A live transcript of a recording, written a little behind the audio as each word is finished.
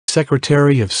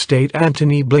Secretary of State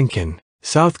Antony Blinken,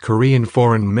 South Korean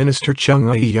Foreign Minister Chung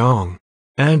Eui-yong,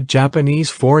 and Japanese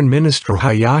Foreign Minister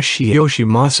Hayashi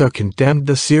Yoshimasa condemned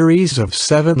the series of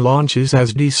 7 launches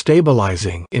as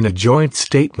destabilizing in a joint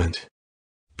statement.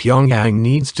 Pyongyang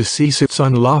needs to cease its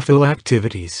unlawful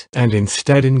activities and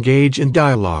instead engage in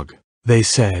dialogue, they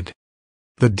said.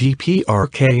 The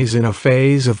DPRK is in a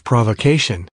phase of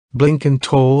provocation, Blinken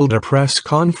told a press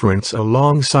conference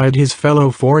alongside his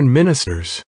fellow foreign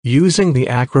ministers, using the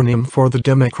acronym for the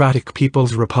Democratic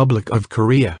People's Republic of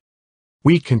Korea.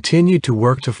 We continue to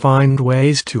work to find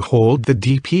ways to hold the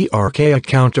DPRK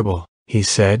accountable, he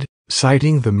said,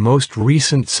 citing the most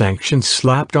recent sanctions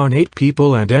slapped on 8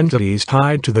 people and entities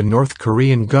tied to the North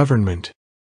Korean government.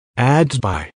 Ads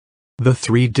by the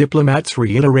 3 diplomats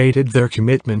reiterated their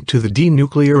commitment to the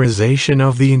denuclearization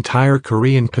of the entire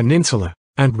Korean peninsula,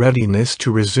 and readiness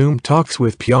to resume talks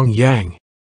with Pyongyang,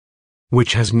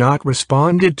 which has not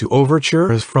responded to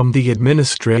overtures from the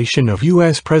administration of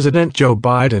U.S. President Joe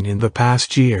Biden in the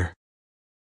past year.